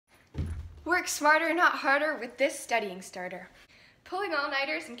Work smarter, not harder with this studying starter. Pulling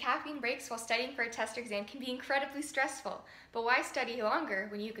all-nighters and caffeine breaks while studying for a test or exam can be incredibly stressful, but why study longer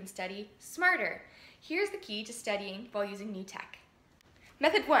when you can study smarter? Here's the key to studying while using new tech.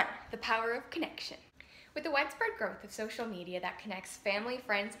 Method 1, the power of connection. With the widespread growth of social media that connects family,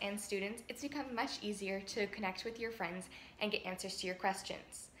 friends, and students, it's become much easier to connect with your friends and get answers to your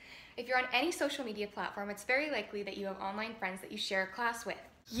questions. If you're on any social media platform, it's very likely that you have online friends that you share a class with.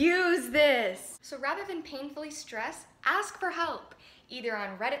 Use this! So rather than painfully stress, ask for help, either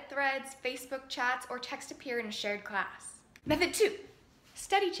on Reddit threads, Facebook chats, or text a peer in a shared class. Method 2,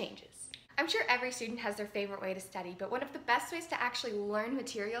 study changes. I'm sure every student has their favorite way to study, but one of the best ways to actually learn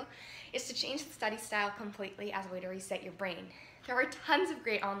material is to change the study style completely as a way to reset your brain. There are tons of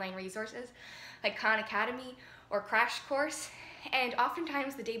great online resources like Khan Academy or Crash Course, and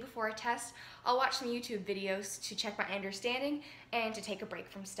oftentimes the day before a test, I'll watch some YouTube videos to check my understanding and to take a break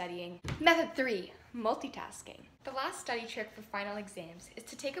from studying. Method 3, multitasking. The last study trick for final exams is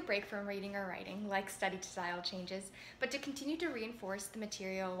to take a break from reading or writing, like study style changes, but to continue to reinforce the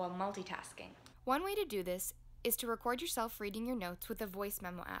material while multitasking. One way to do this is to record yourself reading your notes with a voice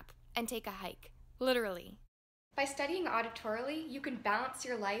memo app and take a hike, literally. By studying auditorily, you can balance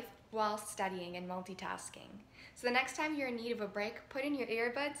your life while studying and multitasking. So the next time you're in need of a break, put in your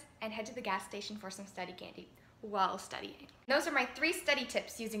earbuds and head to the gas station for some study candy while studying. Those are my 3 study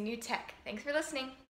tips using new tech. Thanks for listening.